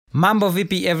Mambo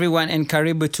vipi everyone, and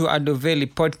karibu to Adoveli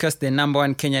podcast, the number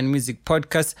one Kenyan music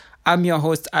podcast. I'm your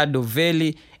host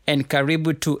Adoveli, and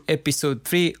karibu to episode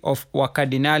 3 of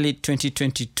Wakadinali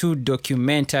 2022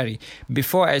 documentary.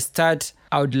 Before I start,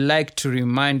 I would like to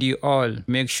remind you all,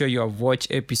 make sure you have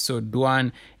watched episode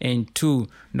 1 and 2,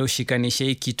 ndo shikanishe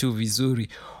hii kitu vizuri.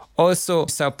 Also,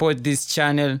 support this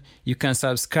channel. You can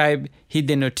subscribe, hit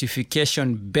the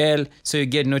notification bell so you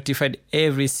get notified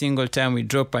every single time we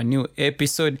drop a new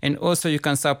episode. And also, you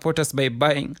can support us by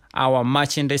buying our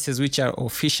merchandises, which are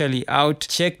officially out.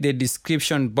 Check the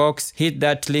description box, hit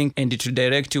that link, and it will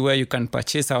direct you where you can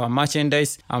purchase our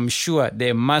merchandise. I'm sure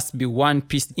there must be one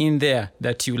piece in there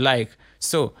that you like.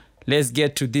 So, let's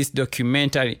get to this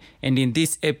documentary. And in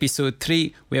this episode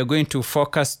 3, we are going to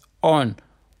focus on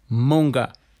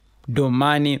Munga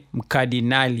Domani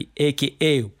Mkadinali,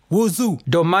 aka Wuzu.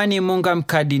 Domani Munga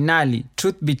Mkadinali.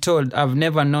 Truth be told, I've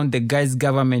never known the guy's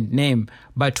government name,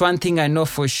 but one thing I know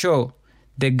for sure,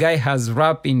 the guy has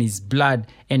rap in his blood,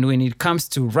 and when it comes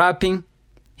to rapping,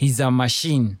 he's a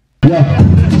machine. Yeah.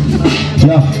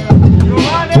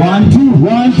 1 2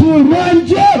 run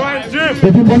Jeff.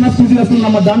 Ebi bona sizi ya suna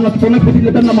Ramadan wakipona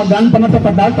kipindi na Ramadan panata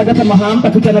padal tagata maham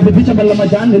takucha na bibicha bala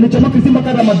Ramadan nilichoma kisimba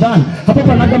ka Ramadan hapo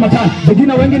panaga matan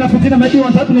wengine wengi na fitina meti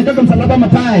watatu nitaka msalaba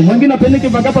matai wengine peniki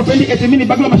vagapa pendi etimini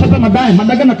bagla mashata madai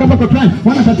madaga na kava kwa time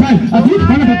wana ta time ati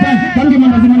wana ta time tangi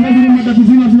mandazi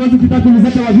madazima ziwazi kitatu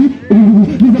nizete wazi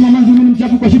niza mamanzi mimi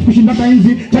mchafu kwa ship kushindata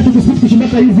hizi tatu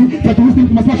kushindata hizi tatu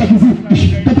maswata kizi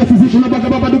tatu fizi unabaga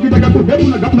baba dukitaka kubebu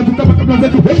na gapna tukapa kabla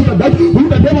zetu bebu na dai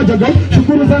huda dema jaga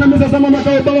shukuru sana meza sama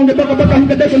makao baonge baka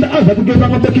hinga deko na aza kugeza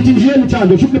kwa kichinjie ni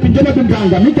chando shukuru pinjema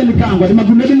binganga mike likangwa ni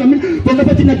maguneli na mimi kwa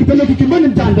pati na kipendo kikimbani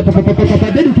mtanda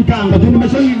papa dedi kikanga juu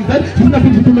nimeshoni hizi sina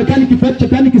kitu tumekani kifet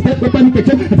chakani kiset kwa pani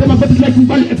keche nasema bati like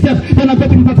mbali except tena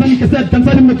bati mtafani keset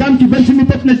kansani mekam kibenchi mi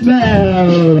topness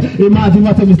imagine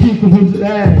what a mistake.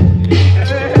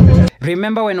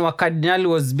 Remember when Wakadinali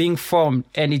was being formed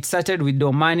and it started with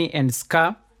Domani and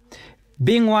Ska?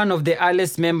 Being one of the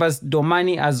earliest members,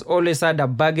 Domani has always had a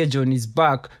baggage on his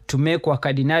back to make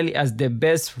Wakadinali as the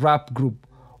best rap group.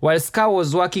 While Ska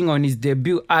was working on his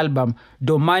debut album,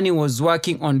 Domani was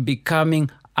working on becoming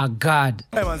a god.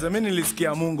 Manze mimi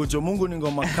nilisikia Mungu ni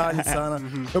ngoma kali sana.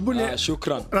 Hebu ni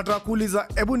shukran. Nataka kuuliza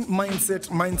hebu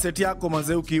mindset yako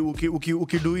manze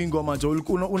ukidoing ngoma jo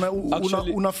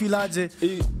una feel aje?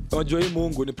 Unajua hii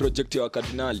Mungu ni project ya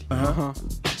Wakadinali.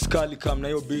 Skali kama na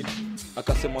hiyo beat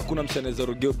akasema hakuna mseneza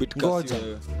rogeo beat kasi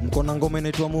wewe. Mko na ngoma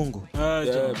inaitwa Mungu.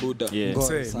 Buda.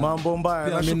 Mambo mbaya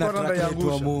na shukrani ndio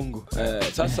inaitwa Mungu.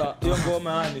 Sasa hiyo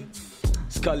ngoma yani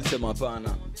Skali sema hapana.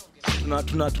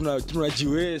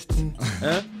 Tunajiwaste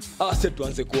sasa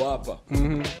tuanze kuapa.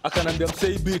 Akanambia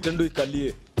msei beat ndio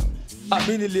ikalie.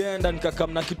 Mimi nilienda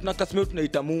nikakamna kitu na kasimeo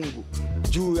tunaita Mungu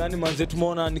juu yani manze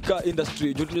tumeona nika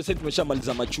industry juu tunasema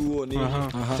tumeshamaliza machuo ni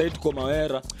sasa tuko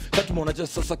mawera sasa tumeona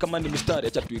sasa kama ni mistari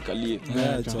acha tuikalie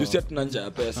juu sisi tuna njaa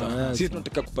ya pesa sisi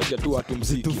tunataka kupatia tu watu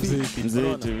muziki.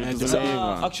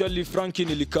 Actually Frankie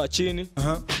nilikaa chini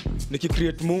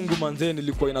nikicreate Mungu manze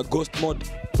nilikuwa ina ghost mode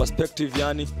perspective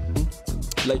yani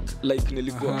like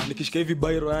nilikuwa nikishika hivi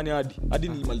bairo yani hadi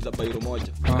nilimaliza bairo moja.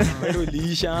 Bairo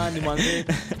iliisha yani manze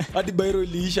hadi bairo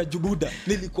iliisha jubuda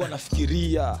nilikuwa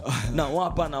nafikiria na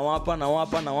wapa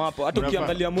hata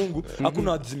ukiangalia Mungu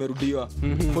hakuna words zimerudiwa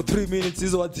for 3 minutes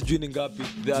hizo words sijui ni ngapi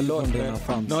they are lot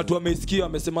na watu wameisikia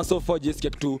wamesema so far just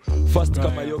kitu first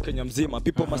kama hiyo Kenya mzima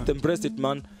people must embrace it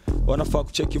man. Wanafaa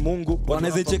kucheki Mungu.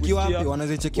 Wanaweza cheki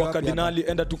wapi? Wakadinali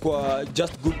enda tu kwa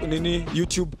just Google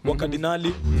YouTube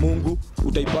Wakadinali Mungu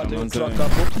utaipata hiyo track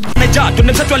hapo. Meja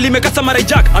tunamsatwa limekasa mara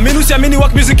jack. Amini amini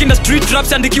work music industry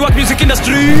traps and work music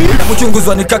industry.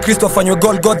 Kuchunguzwa nika Kristo afanywe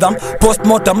Golgotha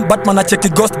postmortem Batman acheki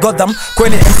Ghost Gotham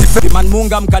kwenye MC Man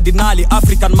Munga Mkadinali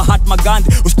African Mahatma Gandhi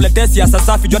uspletesi ya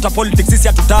sasafi jota politics sisi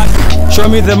hatutaki. Show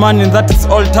me the man in that is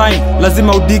all time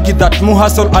lazima udigi that mu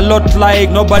hustle a lot like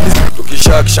nobody.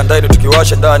 Tukisha ndani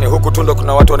tukiwasha ndani huku tundo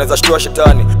kuna watu wanaweza shtua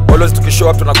shetani always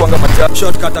tukishow up tunakwanga mata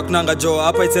shortcut akunanga jo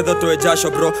hapa itsedo to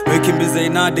jasho bro wikimbize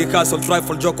inadi castle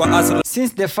trifle jo kwa Arsenal.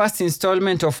 Since the first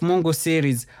installment of Mungu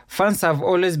series, fans have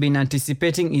always been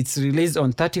anticipating its release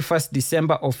on 31st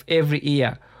December of every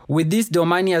year. With this,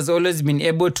 Domani has always been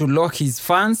able to lock his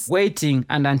fans waiting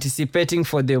and anticipating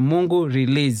for the Mungu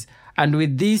release. And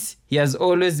with this, he has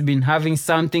always been having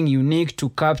something unique to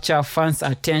capture fans'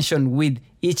 attention with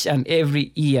each and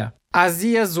every year. As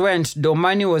years went,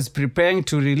 Domani was preparing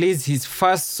to release his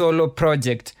first solo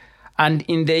project. And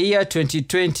in the year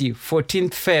 2020,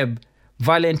 14th Feb,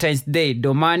 Valentine's Day,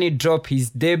 Domani dropped his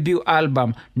debut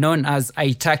album known as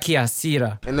Aitaki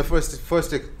Asira. And the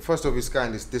first of its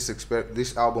kind is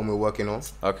this album we're working on.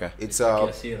 Okay. It's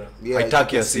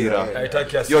Aitaki Asira.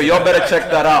 Aitaki Yo, y'all better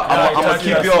check that out. I'm gonna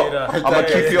keep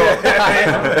your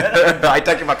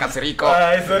Aitaki Makasiriko.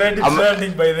 It's already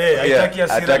trending by there. Aitaki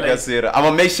Asira. Aitaki Asira. I'm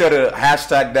gonna make sure to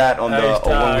hashtag that on the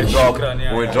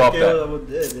when we drop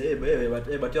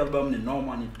that. But your album is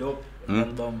normal, it's dope.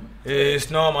 It's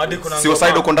normal.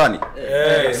 Suicide Kondani.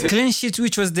 Clean Sheet,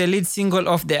 which was the lead single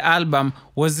of the album,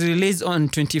 was released on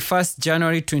 21st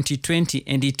January 2020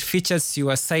 and it features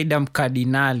Suicidum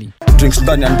Cardinali. Drinks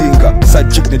ndani andinga,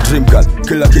 side chick ni dream girl.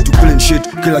 Kila kitu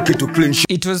clean shit.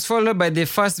 It was followed by the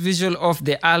first visual of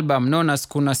the album known as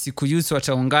Kuna Siku Youth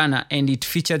Wataungana and it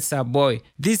featured Saboy.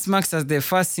 This marks as the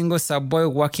first single Saboy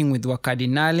working with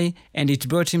Wakadinali and it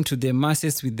brought him to the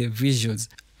masses with the visuals.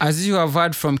 As you have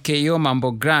heard from K.O. Mambo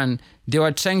Grand, they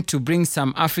were trying to bring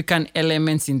some African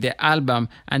elements in the album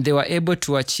and they were able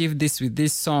to achieve this with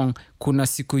this song, Kuna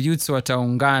Siku Youth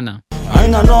Wataungana.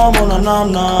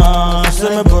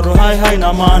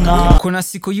 Kuna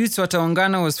Siku Youth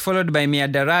Wataungana was followed by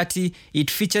Miadarati. It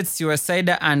featured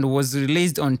Suicida and was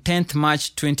released on 10th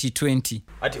March 2020.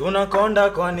 Ati unakonda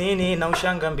kwa nini na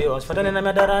ushanga mbio usifatane na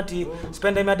miadarati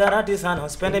usipende miadarati sana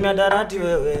usipende miadarati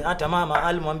wewe hata mama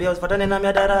alimwambia usifatane na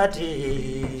miadarati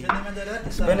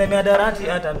usipende miadarati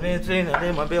hata mimi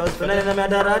alimwambia usifatane na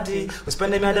miadarati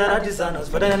usipende miadarati sana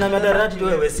usipatane na miadarati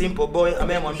wewe simple boy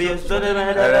amemwambia usifatane na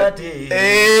miadarati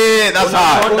that's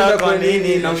hard. Kwa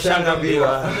nini na ushanga mbio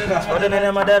usifatane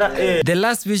na miadarati. The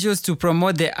last visuals to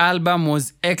promote the album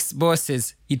was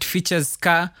Ex-Bosses. It features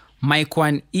Ska, Mike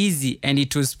One Easy and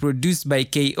it was produced by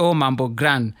K.O. Mambo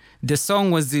Grand. The song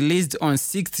was released on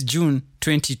 6th June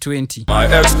 2020. My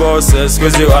ex-bosses,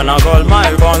 squeezy wanna call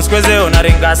my phone, squeezy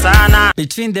unaringa sana.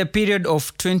 Between the period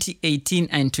of 2018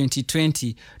 and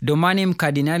 2020, Domani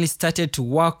Mkadinali started to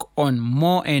work on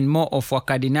more and more of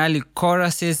Wakadinali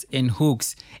choruses and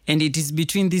hooks. And it is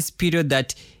between this period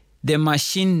that the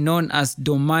machine known as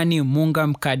Domani Munga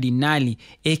Mkadinali,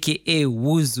 aka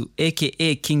Wuzu,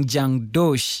 aka King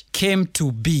Jangdosh, came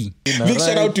to be. Big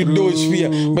shout out to Dosh pia.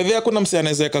 But there kuna mse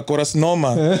anaweza ka chorus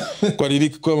noma kwa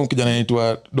liriki kwa kijana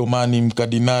anaitwa Domani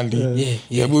Mkadinali.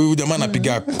 Huyu jamaa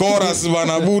anapiga chorus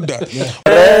bana buda.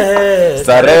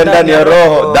 Surrender ni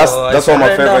roho. That's one of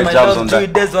my favorite jams on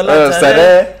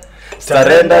that.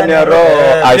 Surrender ni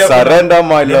roho, I surrender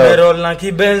my love. Nimerol na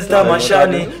kibensta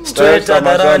mashani, straight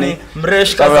adarani,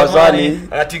 mresh kazamani,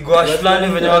 ati gwash flani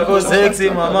venye wako sexy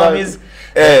mamamis.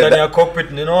 Ndani ya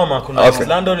cockpit ni noma, kuna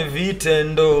London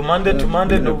Vitendo, Monday to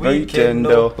Monday no weekend.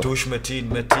 Tush meti,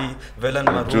 Velan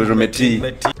Maru meti.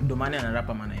 Domani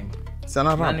anarapa manaimba. Sana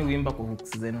rap. Nani uimba kwa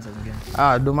hooks zenu sasa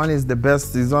gani? Domani is the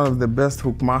best. He's one of the best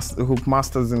hook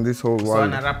masters in this whole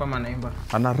world. So anarapa manaimba.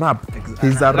 Ana rap.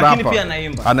 He's a rapper. Lakini pia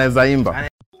anaimba. Anaweza imba.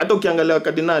 Hata ukiangalia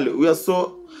Cardinal, we are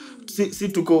so si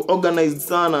tuko organized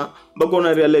sana mpaka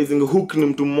una realizing hook ni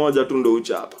mtu mmoja tu ndio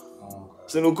uchapa.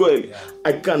 Sio kweli?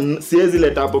 Siwezi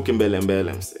leta hapo kimbele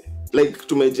mse. Like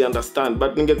tumeji understand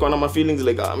but ningekuwa na feelings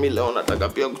like mimi leo nataka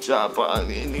pia kuchapa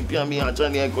ni pia mimi acha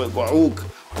ni kwa hook.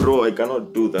 Bro, I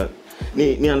cannot do that.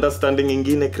 Ni understanding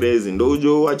nyingine crazy. Ndio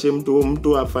ujo uache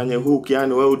mtu afanye hook,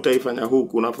 yani wewe utaifanya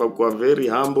hook unafaa kuwa very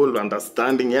humble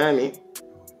understanding yani.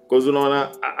 Cause unaona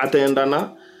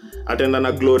ataenda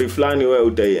na glory flani wewe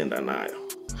utaienda nayo.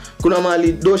 Kuna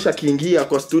mahali Dosha kiingia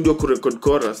kwa studio ku record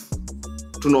chorus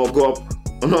tunaogopa.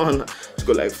 Unaona?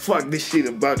 Tuko like fuck this shit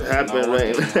about to happen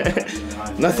right.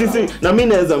 Na sisi na mimi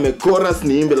naweza me chorus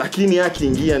niimbe lakini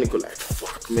akiingia niko like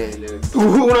fuck man.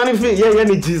 Unanifeel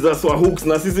yani Jesus wa hooks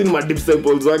na sisi ni ma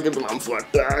disciples wake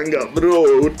tunamfuatanga bro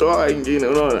utoa ingine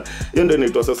unaona. Hiyo ndio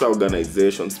inaitwa sasa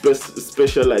organization,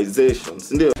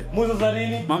 specializations ndio. Muzo za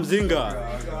nini? Mamzinga.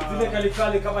 Zile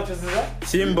kali kama chezeza?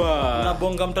 Simba.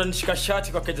 Unabonga mtu anishika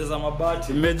shati kwa keja za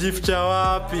mabati. Mmejificha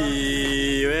wapi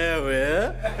wewe?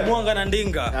 Mwanga na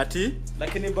ndinga. Ati?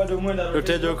 Lakini bado mwenda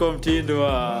Rutejo kwa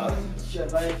mtindwa.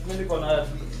 Mimi niko na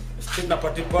straight na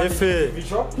party Efe.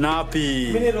 Napi?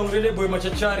 Mimi ni longrele boy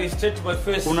machachari straight to my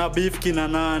face. Una beef kina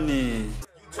nani?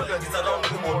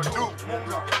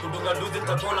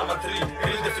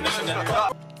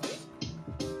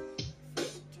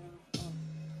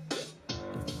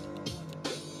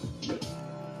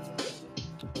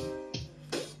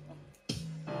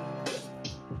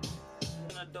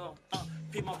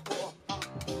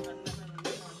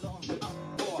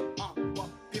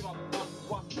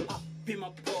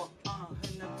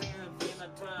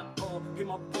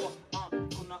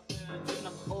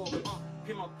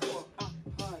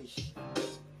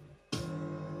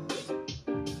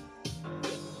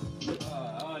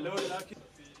 Leo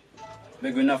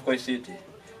big enough kwa city.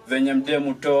 Venye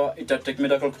mdemu toa itatake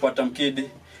miracle kupata mkidi.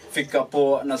 Fika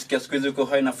poa nasikia siku hizi uko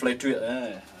high na flight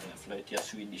flight ya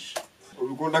Swedish.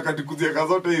 Ulikuwa unataka kuzieka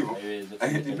zote hivyo?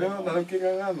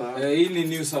 Hii ni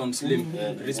new sound slim.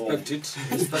 Respect it.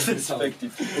 Respect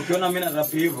it. Ukiona mimi na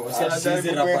rap hivyo,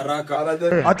 usiachize rap haraka.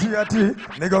 Ati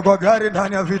niko kwa gari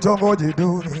ndani ya vitongoji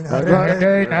duni na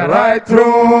right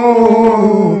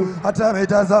through. Hata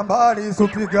mitaza mbali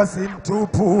supiga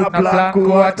simtupu na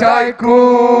blanku wa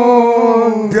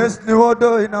tycoon. Guess ni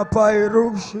wodo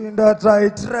inapairu shinda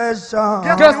titration.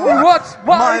 Guess what?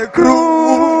 My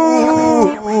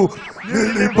crew.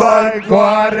 Nilibai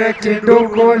kwa reki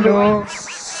ndukulu.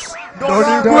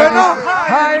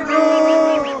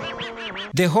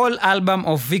 The whole album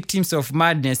of Victims of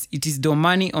Madness, it is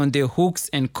Domani on the hooks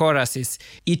and choruses.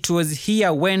 It was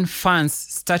here when fans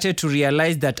started to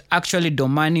realize that actually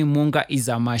Domani Munga is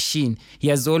a machine. He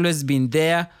has always been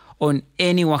there on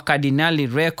any Wakadinali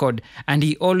record, and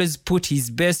he always put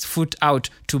his best foot out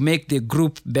to make the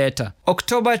group better.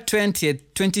 October 20th,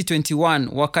 2021,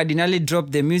 Wakadinali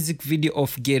dropped the music video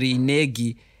of Geri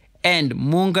Inegi and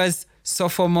Munga's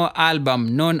sophomore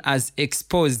album known as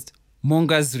Exposed,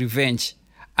 Munga's Revenge.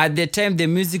 At the time the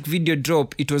music video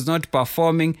dropped, it was not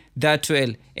performing that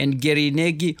well, and Geri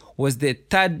Inegi was the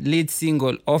third lead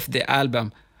single of the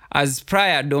album. As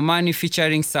prior, Domani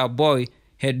featuring Sarboy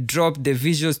had dropped the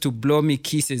visuals to Blow Me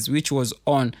Kisses, which was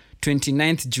on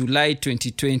 29th July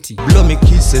 2020. Blow me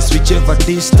kisses, whichever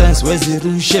distance,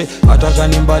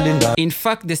 In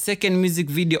fact, the second music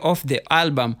video of the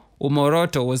album,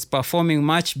 Umoroto, was performing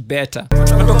much better.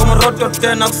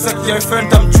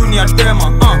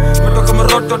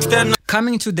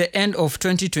 Coming to the end of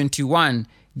 2021,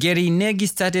 Geri Inegi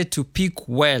started to peak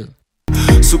well.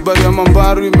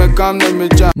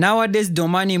 Nowadays,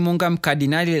 Domani Munga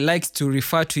Mkadinali likes to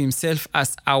refer to himself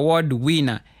as award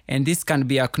winner, and this can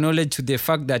be acknowledged to the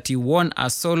fact that he won a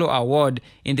solo award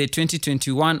in the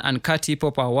 2021 Uncut Hip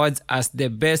Hop Awards as the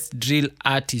best drill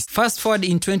artist. Fast forward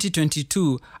in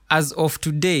 2022, as of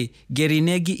today, Geri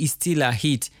Inegi is still a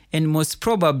hit, and most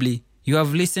probably you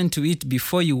have listened to it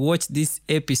before you watch this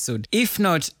episode. If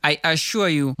not, I assure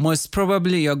you, most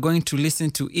probably you are going to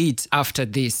listen to it after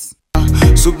this.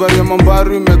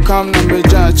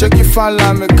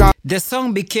 The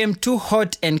song became too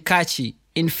hot and catchy.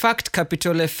 In fact,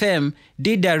 Capital FM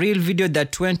did a real video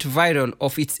that went viral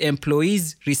of its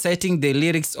employees reciting the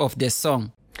lyrics of the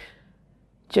song.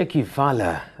 Cheki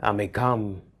fala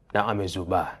amekam na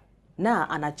amezuba. Na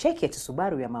anacheki eti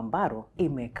Subaru ya Mambaro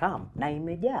imekam na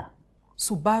imejaa.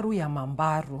 Subaru ya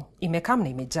Mambaro imekam na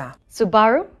imejaa.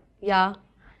 Subaru ya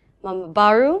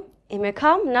Mambaro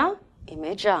imekam na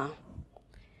imejaa.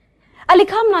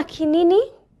 Alikam na kinini?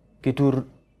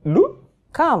 Kiturlu?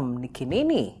 Kam ni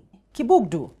kinini?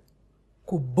 Kibugdu.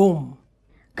 Kubum.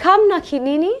 Kam na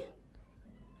kinini?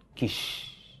 Kish.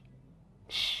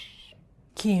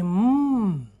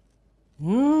 Kim.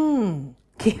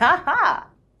 Kihaha.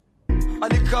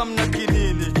 Alikam na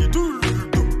kinini?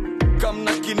 Kiturlu. Kam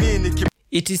na kinini?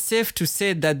 It is safe to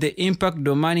say that the impact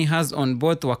Domani has on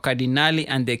both Wakadinali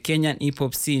and the Kenyan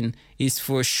hip-hop scene is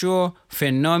for sure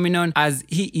phenomenal. As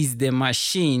he is the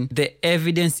machine, the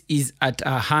evidence is at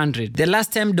 100. The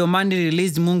last time Domani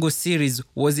released Mungu series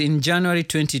was in January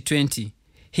 2020.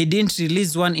 He didn't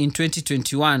release one in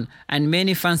 2021, and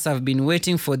many fans have been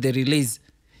waiting for the release.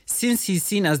 Since he's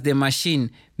seen as the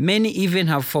machine, many even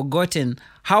have forgotten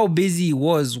how busy he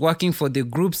was working for the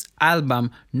group's album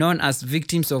known as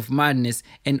Victims of Madness,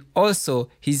 and also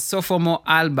his sophomore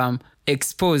album,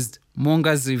 Exposed,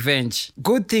 Munga's Revenge.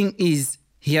 Good thing is,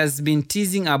 he has been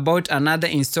teasing about another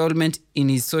installment in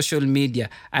his social media,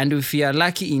 and if we are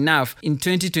lucky enough, in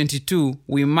 2022,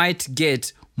 we might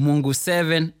get Mungu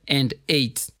 7 and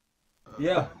 8.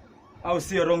 Yeah, I'll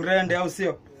see you, Rongrende, I'll see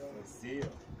you.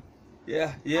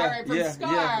 Yeah. All right, from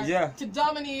Scar to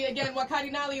Domini, again,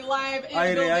 Wakadinali live in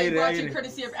the building, watching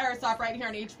courtesy of Airsoft right here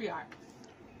on HPR.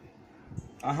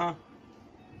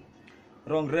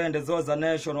 Rongrende, Zoza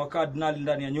Nation, Wakadinali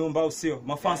ndani ya nyumba, au sio?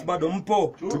 Mafans bado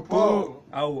mpo? Tupo.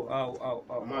 Au.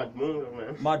 Mad Munga,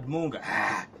 man. Mad Munga.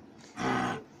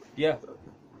 Yeah.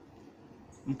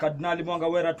 Mkadinali Mwanga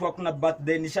Wera tu hakuna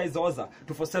birthday nishaizoza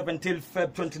 247 till Feb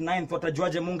 29th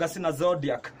watajuaje Munga sina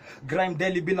Zodiac Grime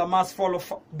Daily bila Mass Fall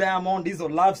of Diamond hizo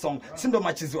love song sindo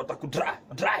machizi watakudry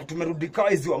tumerudi kwa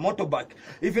hizi wa motorbike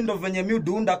hivi ndo venye mi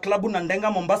udunda klabu na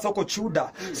ndenga Mombasa huko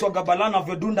Chuda swaga balana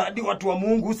vyodunda hadi watu wa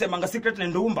Mungu usemanga secret ni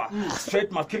ndumba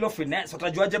straight makilo finesse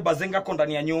watajuaje Bazenga ko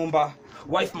ndani ya nyumba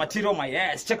wife material my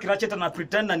ass check ratchet na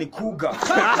pretend ni kuga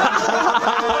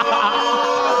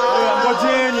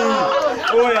ngojeni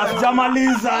Oya,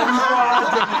 sijamaliza.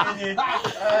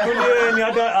 Tulieni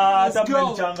hata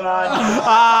mmechanganya.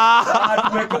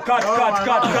 Cut.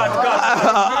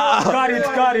 Cut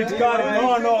it.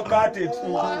 No, cut it.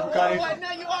 Cut it.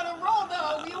 Now you on a roll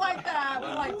though. We like that.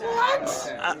 What?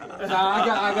 Nah,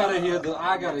 I gotta hear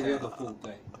the full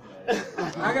thing.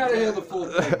 I gotta hear the full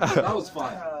thing. That was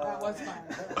fine. That was fine.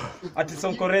 Ati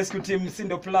Sonko Rescue Team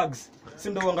sindo plugs.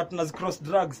 Sindo wanga tunazi cross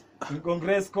drugs.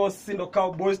 Congress coast sindo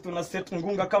cowboys tuna set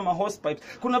ngunga kama hosepipe.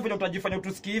 Kuna venye utajifanya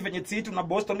utusikii venye tii tuna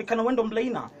Boston nikana wendo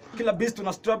mlaina. Kila beast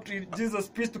tuna strap to Jesus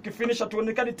peace tukifinish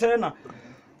atuonekani tena.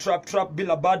 Trap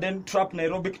bila burden, trap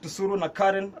Nairobi kitusuru na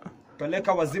Karen.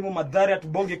 Peleka wazimu madhari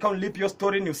atubonge count lip your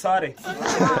story ni usare.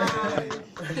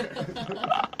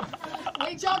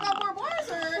 Wait, y'all got more bars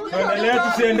or?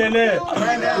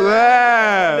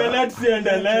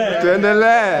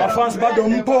 Tuendelee. Mafans bado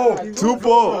mpo.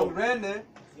 Tupo.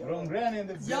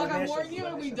 Y'all got more in you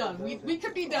and we done. We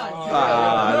could be done.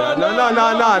 No.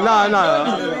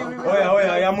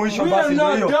 Oya, ya mwisho basi ndio.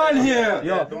 We are not done here.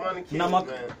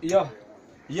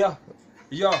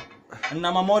 Yo.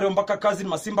 Na Mamorio mpaka kazi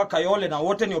Masimba Kayole na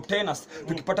wote ni obtainers.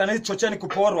 Tukipatana hizi chocheni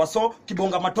kuporwa. So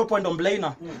kibonga matopo endo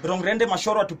mlaina. Rongrende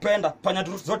mashoro atupenda. Panya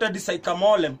zote disaika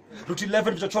molem. Route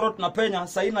 11 vichochoro tunapenya.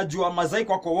 Sahi najua mazai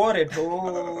kwa worried.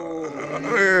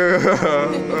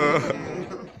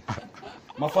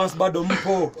 Mafans bado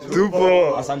mpo.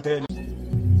 Tupo. Asanteni.